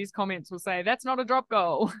in Andy's comments will say, that's not a drop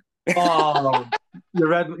goal. Oh, you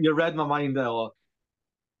read my mind, Ella.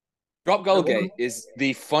 Drop goal gate is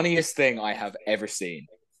the funniest thing I have ever seen,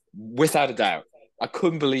 without a doubt. I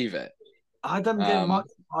couldn't believe it. I didn't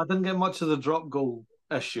get much of the drop goal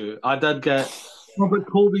issue. I did get Robert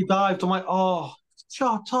Colby dived. I'm like, oh,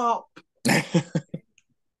 shut up.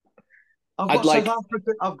 I've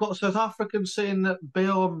got South Africans saying that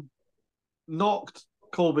Bale knocked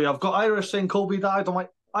Colby. I've got Irish saying Colby dived. I'm like,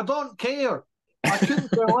 I don't care. I couldn't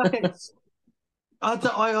care less. I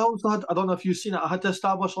don't know if you've seen it. I had to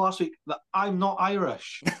establish last week that I'm not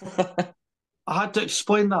Irish. I had to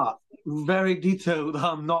explain that very detailed that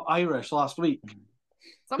I'm not Irish last week.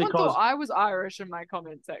 Someone thought I was Irish in my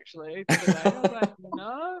comments, actually. Today. I was like,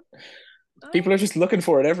 no. People are just looking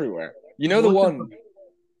for it everywhere.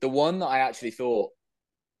 The one that I actually thought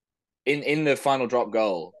in the final drop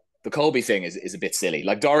goal, the Colby thing is a bit silly.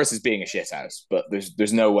 Doris is being a shithouse, but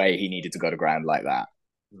there's no way he needed to go to ground like that.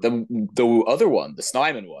 The other one, the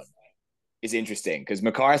Snyman one, is interesting because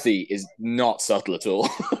McCarthy is not subtle at all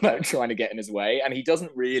about trying to get in his way, and he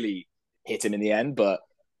doesn't really hit him in the end. But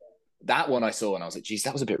that one I saw and I was like, geez,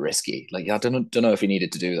 that was a bit risky. I don't know if he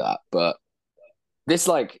needed to do that. But this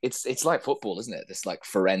it's like football, isn't it? This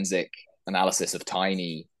forensic analysis of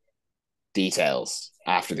tiny details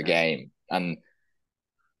after the game, and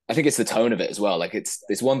I think it's the tone of it as well.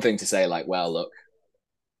 It's one thing to say well, look,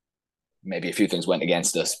 maybe a few things went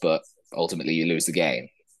against us, but ultimately you lose the game.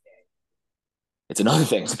 It's another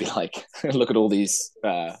thing to be like, look at all these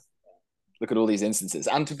instances,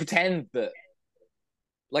 and to pretend that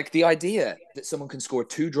Like the idea that someone can score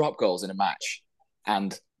 2 drop goals in a match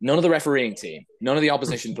and none of the refereeing team, none of the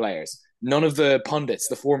opposition players, none of the pundits,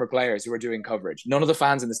 the former players who are doing coverage, none of the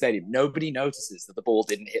fans in the stadium, nobody notices that the ball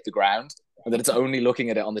didn't hit the ground and that it's only looking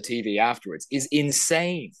at it on the TV afterwards is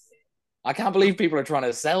insane. I can't believe people are trying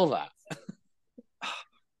to sell that.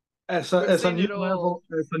 It's a new level.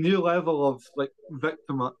 It's a new level of like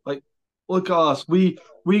victim. Like, look at us. We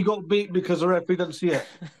got beat because the referee didn't see it.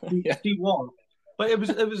 See what? But it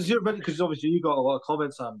was your video because obviously you got a lot of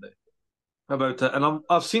comments, Andy, about it, and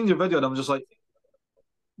I've seen your video and I'm just like,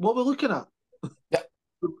 what we're looking at? Yeah.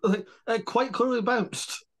 Like, it quite clearly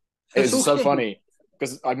bounced. It was so funny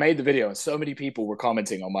because I made the video and so many people were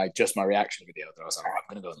commenting on my reaction video that I was like, I'm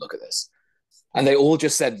going to go and look at this. And they all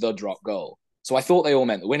just said the drop goal. So I thought they all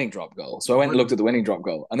meant the winning drop goal. So I went and looked at the winning drop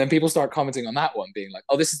goal. And then people start commenting on that one being like,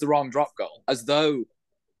 oh, this is the wrong drop goal. As though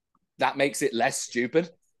that makes it less stupid.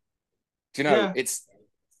 Do you know, it's...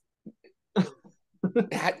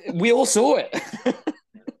 we all saw it.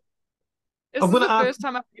 This is the first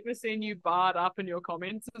time I've ever seen you barred up in your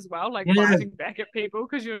comments as well, like fighting back at people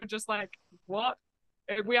because you're just like, what?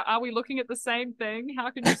 Are we looking at the same thing?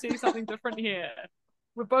 How can you see something different here?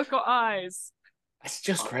 We've both got eyes. It's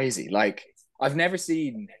just crazy. Like, I've never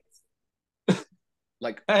seen...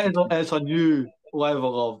 like it's a new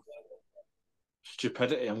level of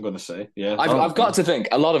stupidity, I'm going to say. Yeah, I've got to think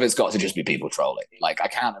a lot of it's got to just be people trolling. Like, I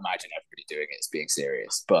can't imagine everybody doing it as being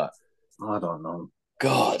serious, but... I don't know.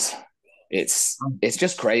 God... It's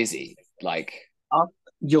just crazy. Like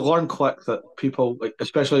you learn quick that people, like,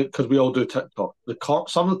 especially because we all do TikTok,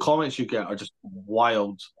 some of the comments you get are just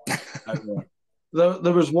wild.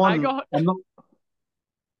 There was one.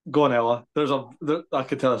 Go on, Ella. I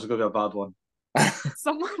could tell this is going to be a bad one.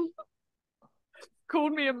 Someone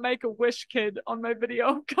called me a Make-A-Wish kid on my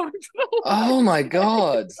video coming to the Oh my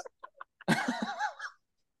God.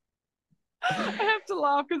 I have to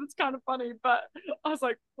laugh because it's kind of funny, but I was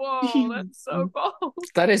like, whoa, that's so bold.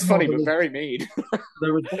 That is funny, but very mean.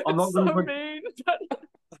 I'm not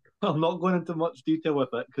going into much detail with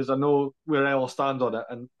it because I know where Ella stands on it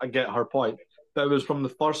and I get her point. But it was from the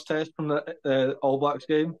first test from the All Blacks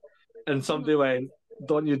game, and somebody went,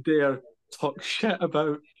 don't you dare talk shit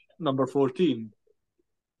about number 14.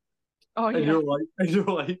 Oh, yeah. And you're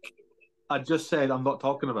like, I just said I'm not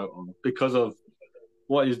talking about him because of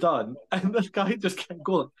what he's done, and this guy just kept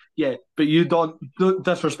going, yeah, but you don't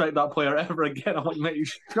disrespect that player ever again. I'm like, mate,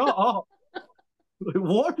 shut up. Like,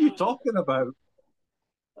 what are you talking about?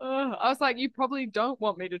 I was like, you probably don't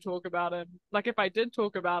want me to talk about him. Like, if I did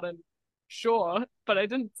talk about him, sure, but I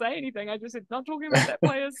didn't say anything. I just said, not talking about that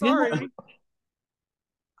player, sorry.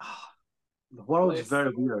 The world is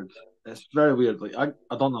very weird. It's very weird. Like,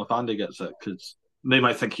 I don't know if Andy gets it because they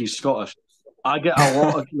might think he's Scottish. I get a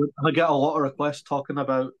lot of requests talking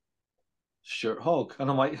about Stuart Hogg, and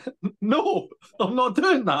I'm like, no, I'm not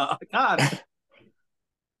doing that. I can't.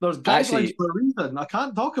 There's guidelines for a reason. I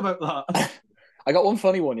can't talk about that. I got one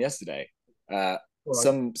funny one yesterday.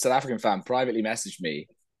 Some South African fan privately messaged me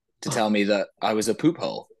to tell me that I was a poop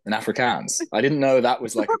hole in Afrikaans. I didn't know that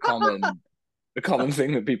was like a common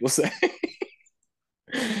thing that people say.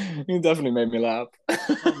 It definitely made me laugh.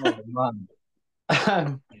 Oh,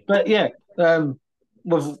 man. But yeah,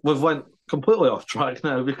 we've went completely off track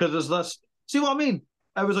now because there's this. See what I mean?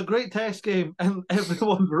 It was a great test game, and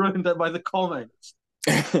everyone ruined it by the comments.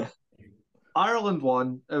 Ireland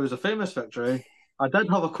won. It was a famous victory. I did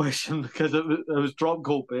have a question because it was drop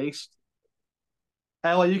goal based.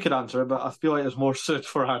 Ella, you could answer it, but I feel like it's more suited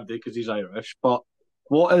for Andy because he's Irish. But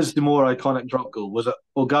what is the more iconic drop goal? Was it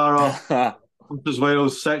O'Gara versus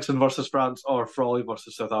Wales, Sexton versus France, or Frawley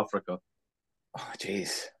versus South Africa? Oh,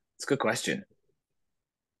 jeez. It's a good question.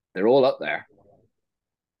 They're all up there.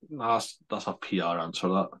 That's a PR answer,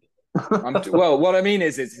 that. Well, what I mean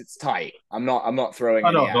is it's tight. I'm not throwing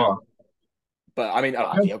any out. But I mean,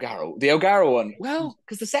 the O'Gara one. Well,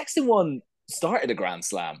 because the Sexton one started a Grand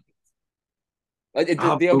Slam.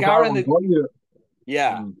 The O'Gara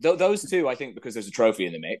and those two, I think, because there's a trophy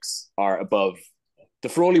in the mix, are above. The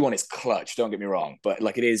Frawley one is clutch. Don't get me wrong, but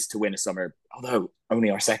like it is to win a summer. Although only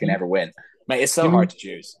our second ever win, mate, it's so hard to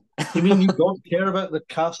choose. You mean you don't care about the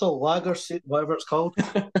Castle Lager, whatever it's called?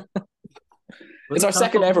 It's our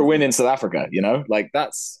second ever win in South Africa. You know, like that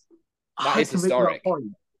is historic.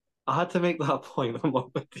 I had to make that point. I'm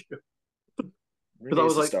not with you. Because I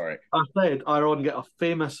was historic. I said Ireland get a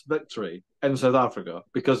famous victory in South Africa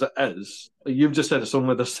because it is. You've just said it's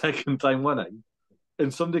only the second time winning,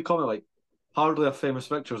 and somebody commented like, "Hardly a famous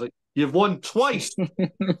victory." I was like, "You've won twice."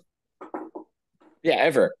 Yeah,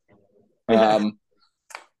 ever.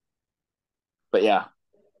 But yeah,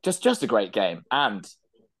 just a great game, and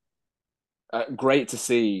great to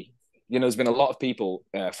see. You know, there's been a lot of people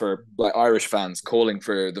for like Irish fans calling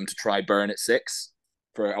for them to try Burn at 6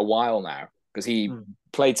 for a while now, because he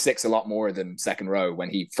played 6 a lot more than second row when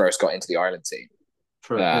he first got into the Ireland team.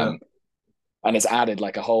 True, yeah. And it's added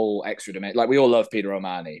like a whole extra dimension. Like, we all love Peter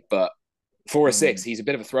O'Mahony, but for a 6, he's a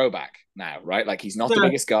bit of a throwback now, right? Like, he's not the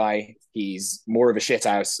biggest guy. He's more of a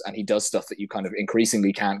shithouse, and he does stuff that you kind of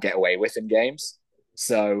increasingly can't get away with in games.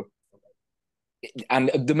 So,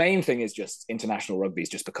 and the main thing is just international rugby's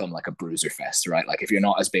just become like a bruiser fest, right? Like, if you're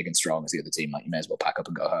not as big and strong as the other team, like, you may as well pack up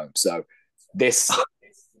and go home. So this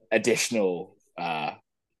additional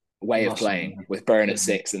way of playing with Burn at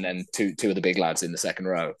 6 and then two of the big lads in the second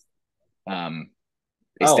row,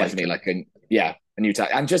 it's definitely like a new type.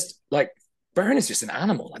 And just like, Burn is just an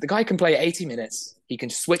animal. Like, the guy can play 80 minutes. He can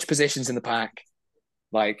switch positions in the pack.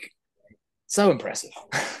 Like, so impressive.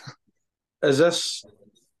 Is this...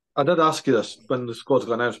 I did ask you this when the squads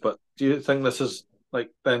got announced, but do you think this is like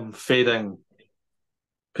them fading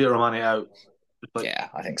Peter O'Mahony out? Like, yeah,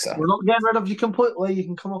 I think so. We're not getting rid of you completely. You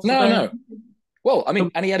can come off the No. bench. Well, I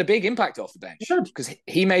mean, and he had a big impact off the bench because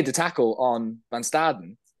he made the tackle on Van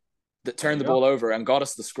Staden that turned the ball over and got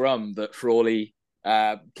us the scrum that Frawley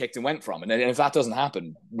kicked and went from. And if that doesn't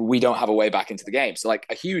happen, we don't have a way back into the game. So, like,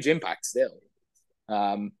 a huge impact still.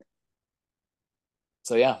 So,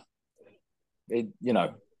 yeah.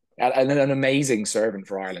 And an amazing servant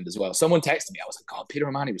for Ireland as well. Someone texted me. I was like, God, Peter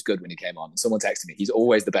O'Mahony was good when he came on. And someone texted me, he's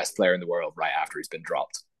always the best player in the world right after he's been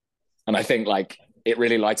dropped. And I think, like, it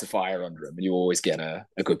really lights a fire under him, and you always get a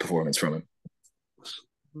good performance from him.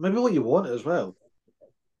 Maybe what you want as well.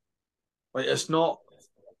 Like, it's not...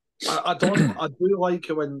 I do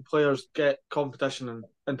like it when players get competition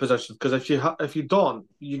in positions, because if you don't,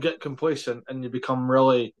 you get complacent and you become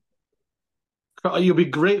really... You'll be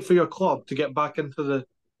great for your club to get back into the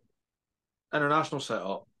international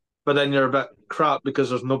setup, but then you're a bit crap because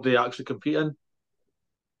there's nobody actually competing.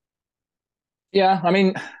 Yeah, I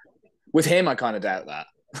mean, with him, I kind of doubt that.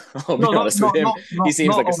 I'll be honest with him. He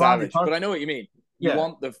seems like a savage, but I know what you mean. You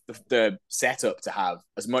want the setup to have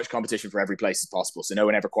as much competition for every place as possible, so no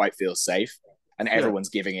one ever quite feels safe, and everyone's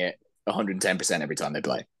giving it 110% every time they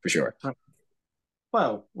play, for sure.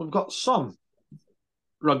 Well, we've got some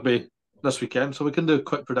rugby this weekend, so we can do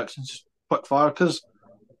quick predictions, quick fire, because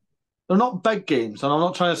they're not big games, and I'm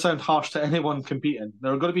not trying to sound harsh to anyone competing.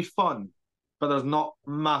 They're going to be fun, but there's not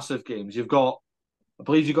massive games. I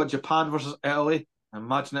believe you've got Japan versus Italy. I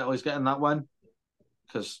imagine Italy's getting that win,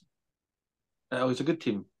 because Italy's a good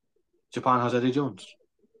team. Japan has Eddie Jones.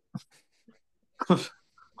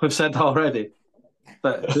 We've said that already.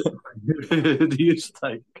 But who do you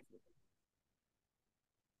think?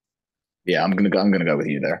 Yeah, I'm gonna go with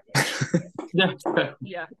you there.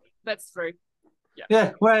 Yeah, that's true.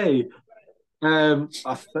 Yeah, way.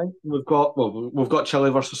 I think we've got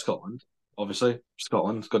Chile versus Scotland. Obviously,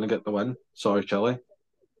 Scotland's going to get the win. Sorry, Chile.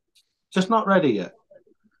 Just not ready yet.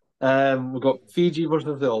 We've got Fiji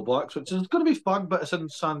versus the All Blacks, which is going to be fun, but it's in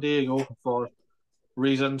San Diego for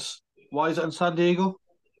reasons. Why is it in San Diego?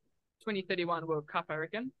 2031 World Cup, I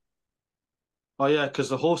reckon. Oh yeah, because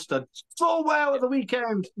the host did so well at the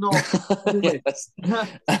weekend. No,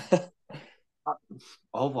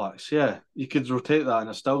 All Blacks. Yeah, you could rotate that, and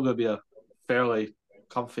it's still going to be a fairly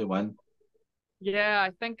comfy win. Yeah, I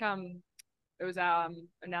think it was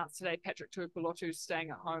announced today Patrick Tuipulotu's staying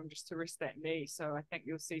at home just to rest that knee. So I think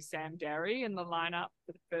you'll see Sam Darry in the lineup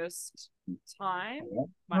for the first time.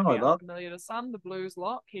 Might be unfamiliar to some. The Blues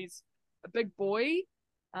lock. He's a big boy,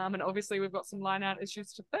 and obviously we've got some line-out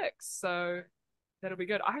issues to fix. So that'll be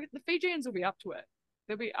good. The Fijians will be up to it.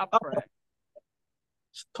 They'll be up for it.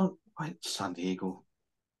 Why San Diego?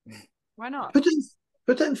 Why not? Put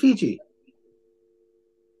it in Fiji.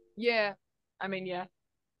 Yeah, I mean, yeah.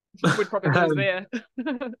 We'd probably lose there.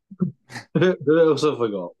 Who else have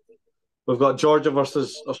we got? We've got Georgia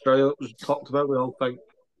versus Australia. We talked about. We all think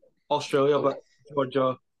Australia, but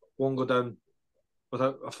Georgia won't go down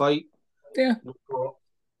without a fight. Yeah.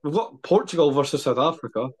 We've got Portugal versus South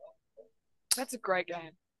Africa. That's a great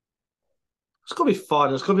game. It's going to be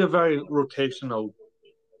fun. It's going to be a very rotational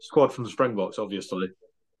squad from the Springboks, obviously.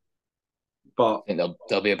 But I think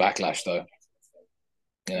there'll be a backlash, though.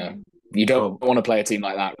 Yeah. You don't want to play a team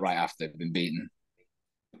like that right after they've been beaten.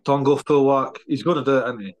 Tongo full whack. He's going to do it,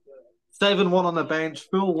 isn't he? 7-1 on the bench,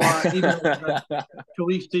 full whack. Even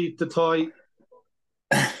Khaleesi to toy.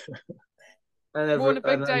 What a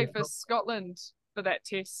big day for Scotland for that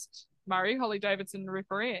test. Murray, Holly Davidson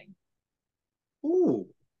refereeing. Ooh.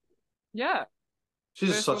 Yeah. She's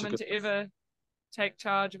first such woman a good to ever take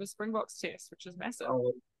charge of a Springboks test, which is massive.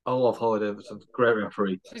 I love Holly Davidson. Great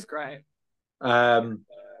referee. She's great.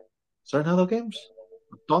 Is there any other games?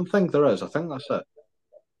 I don't think there is. I think that's it.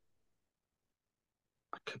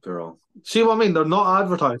 I could be wrong. See what I mean? They're not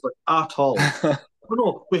advertised at all. Oh,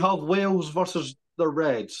 no, we have Wales versus the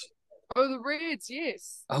Reds. Oh, the Reds,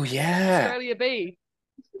 yes. Oh yeah. Australia B.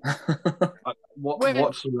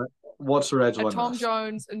 What's the Reds a win? Tom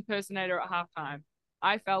Jones impersonator at halftime.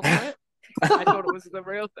 I fell for it. I thought it was the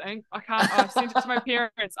real thing. I sent it to my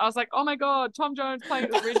parents. I was like, oh my God, Tom Jones playing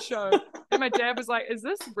at the Red Show. And my dad was like, is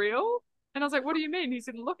this real? And I was like, what do you mean? He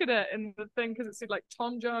said, look at it. And the thing, because it said like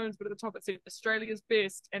Tom Jones, but at the top it said Australia's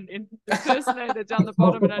best and impersonator down the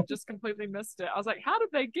bottom, and I just completely missed it. I was like, how did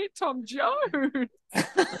they get Tom Jones?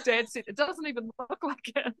 Dad said, it doesn't even look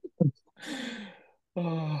like it.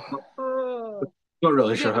 Not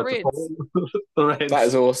really sure how to follow the Reds. That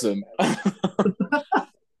is awesome.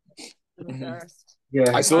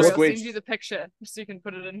 Yeah, I saw I'll Squidge. send you the picture so you can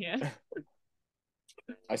put it in here.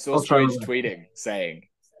 I saw Squidge tweeting saying,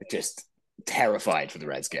 just terrified for the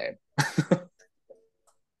Reds game.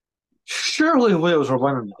 Surely Wales are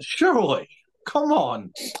winning. Surely. Come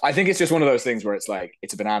on. I think it's just one of those things where it's like,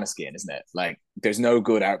 it's a banana skin, isn't it? Like, there's no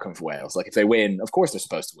good outcome for Wales. Like, if they win, of course they're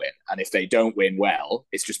supposed to win. And if they don't win well,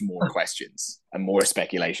 it's just more questions and more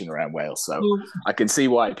speculation around Wales. So I can see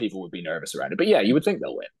why people would be nervous around it. But yeah, you would think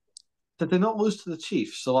they'll win. Did they not lose to the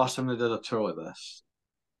Chiefs the last time they did a tour like this?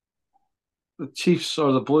 The Chiefs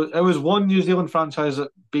or the Blues? It was one New Zealand franchise that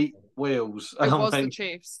beat Wales. It was the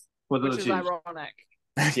Chiefs, which is ironic.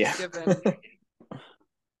 Yeah. Given...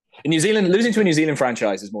 In New Zealand, losing to a New Zealand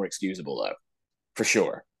franchise is more excusable, though, for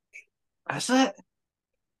sure. Is it?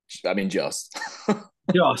 I mean, just.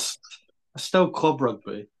 Just. It's still club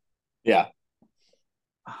rugby. Yeah.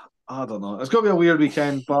 I don't know. It's going to be a weird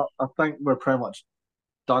weekend, but I think we're pretty much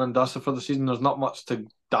done and dusted for the season. There's not much to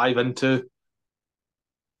dive into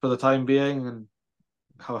for the time being, and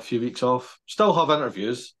have a few weeks off. Still have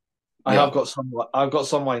interviews. I've got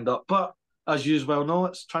some lined up, but as you well know,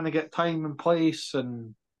 it's trying to get time and place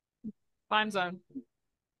and time zone.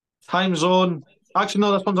 Actually,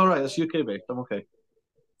 no, this one's all right. It's UK based. I'm okay.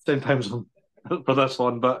 Same time zone for this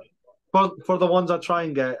one, but for the ones I try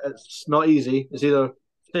and get, it's not easy. It's either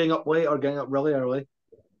staying up late or getting up really early.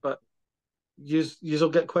 But you'll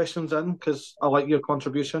get questions in because I like your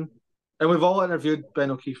contribution. And we've all interviewed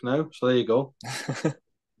Ben O'Keefe now, so there you go.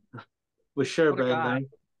 We share Ben now.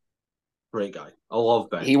 Great guy. I love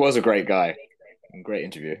Ben. He was a great guy. Great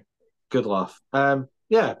interview. Good laugh.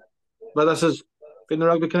 Yeah. But this has been the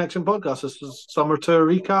Rugby Connection podcast. This is summer tour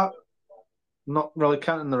recap. Not really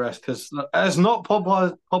counting the rest because it's not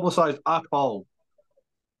publicised at all.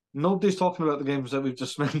 Nobody's talking about the games that we've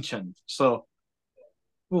just mentioned. So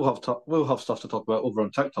we'll have stuff to talk about over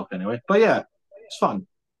on TikTok anyway. But yeah, it's fun.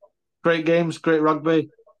 Great games, great rugby.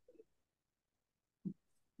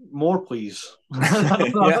 More, please.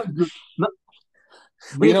 Yeah.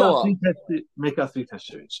 Make a 3-test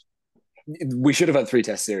series. We should have had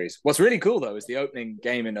 3-test series. What's really cool, though, is the opening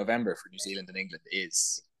game in November for New Zealand and England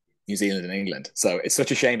is New Zealand and England. So it's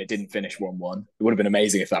such a shame it didn't finish 1-1. It would have been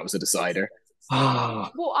amazing if that was a decider.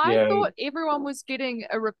 Well, I thought everyone was getting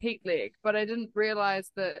a repeat leg, but I didn't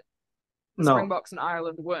realise that Springboks and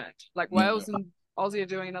Ireland weren't. Like Wales and Aussie are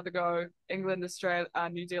doing another go. England, Australia,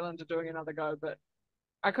 New Zealand are doing another go, but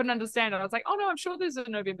I couldn't understand it. I was like, oh no, I'm sure there's a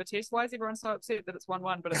November test. Why is everyone so upset that it's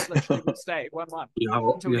 1-1, but it's literally will stay 1-1? You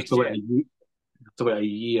have to wait a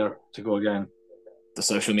year to go again. The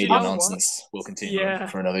social media nonsense will continue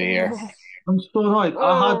for another year. I'm so annoyed.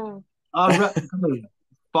 I had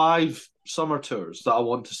 5 summer tours that I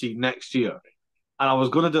want to see next year, and I was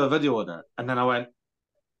going to do a video on it, and then I went,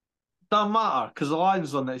 doesn't matter because the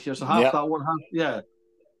Lions on next year, so half that won't have. Yeah.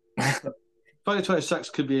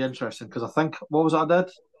 2026 could be interesting because I think, what was it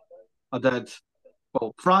I did?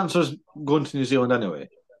 Well, France is going to New Zealand anyway,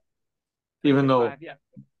 even though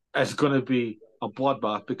it's going to be a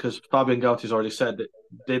bloodbath because Fabian Galtie's already said that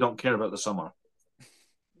they don't care about the summer,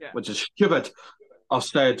 which is stupid. I've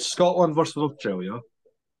said Scotland versus Australia.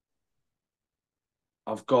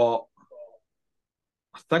 I've got,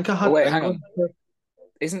 I think I had. Wait, hang on.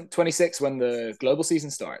 Isn't 26 when the global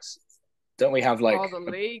season starts? Don't we have like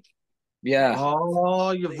the league? Yeah.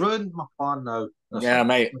 Oh, you've ruined my fun now.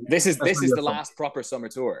 Mate. This is the last proper summer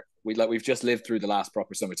tour. We've just lived through the last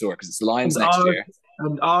proper summer tour because it's the Lions next year.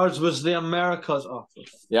 And ours was the Americas. Oh,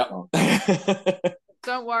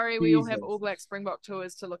 Don't worry, we all have All Black Springbok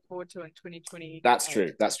tours to look forward to in 2020. That's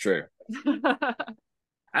true.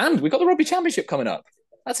 And we got the Rugby Championship coming up.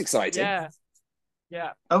 That's exciting.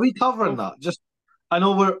 Yeah. Are we covering that? I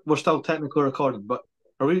know we're still technically recording, but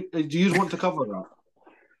do you want to cover that?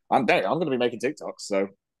 I'm going to be making TikToks, so.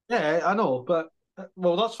 Yeah, I know, but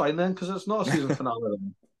well, that's fine then because it's not a season finale.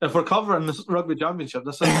 if we're covering this rugby championship,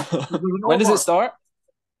 this is when does it start?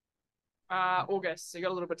 August. So you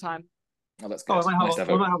got a little bit of time. Oh, that's good. We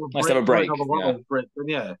might have a break.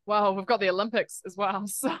 Yeah. Well, we've got the Olympics as well.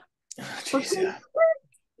 So. Jeez, yeah.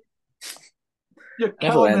 You're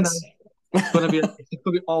killing me. It's going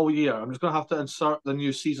to be all year. I'm just going to have to insert the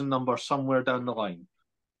new season number somewhere down the line.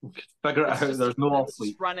 Figure it out. There's no off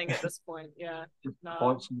week. Running at this point, yeah.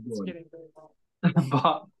 No, it's getting very well.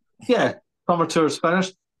 But yeah, summer tour's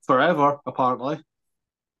finished forever, apparently.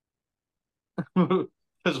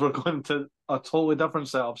 Because we're going to a totally different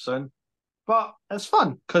setup soon. But it's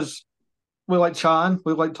fun because we like chatting,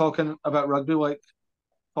 we like talking about rugby, we like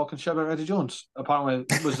talking shit about Eddie Jones. Apparently,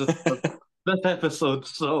 it was this episode.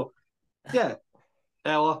 So, yeah,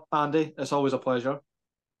 Ella, Andy, it's always a pleasure.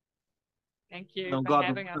 Thank you for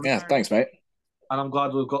having us. Yeah, thanks, mate. And I'm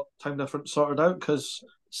glad we've got time difference sorted out because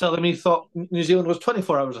silly me thought New Zealand was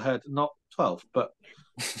 24 hours ahead, not 12. But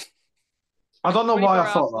I don't know why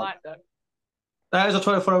I thought that. That is a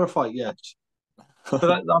 24-hour flight, yes.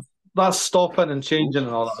 But that's stopping and changing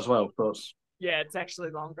and all that as well. So it's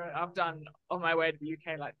actually longer. I've done on my way to the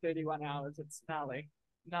UK like 31 hours. It's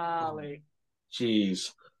gnarly.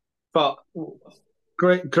 Jeez. But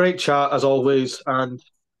great chat as always. And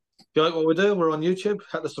if you like what we do, we're on YouTube.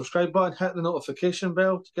 Hit the subscribe button, hit the notification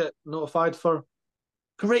bell to get notified for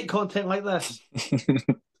great content like this.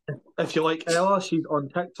 If you like Ella, she's on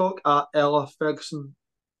TikTok at Ella Ferguson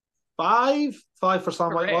 5 for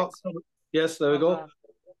Slam White Lock. Yes, there we go.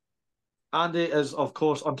 Andy is, of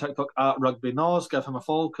course, on TikTok at RugbyNause. Give him a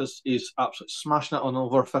follow because he's absolutely smashing it on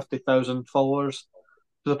over 50,000 followers.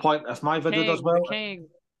 To the point, if my video does well,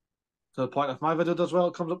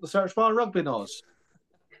 it comes up the search bar RugbyNause.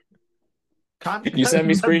 You send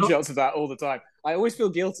me screenshots of that all the time. I always feel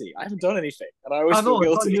guilty. I haven't done anything, and I always feel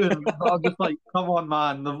guilty. I'm just like, come on,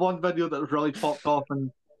 man. The one video that really popped off in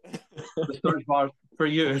the search bar for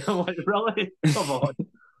you. I'm like, really? Come on.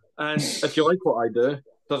 And if you like what I do,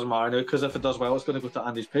 doesn't matter now, because if it does well, it's going to go to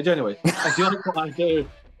Andy's page anyway. If you like what I do,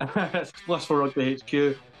 it's BlissfulRugby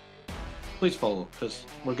HQ. Please follow, because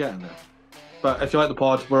we're getting there. But if you like the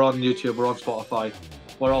pod, we're on YouTube, we're on Spotify,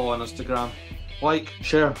 we're all on Instagram. Like,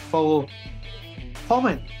 share, follow,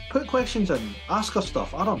 comment, put questions in, ask us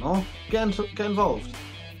stuff. I don't know. Get involved.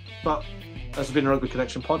 But this has been a Rugby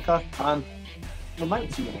Connection podcast, and we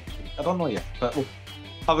might see you next week. I don't know yet, but we'll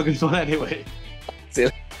have a good one anyway. See you.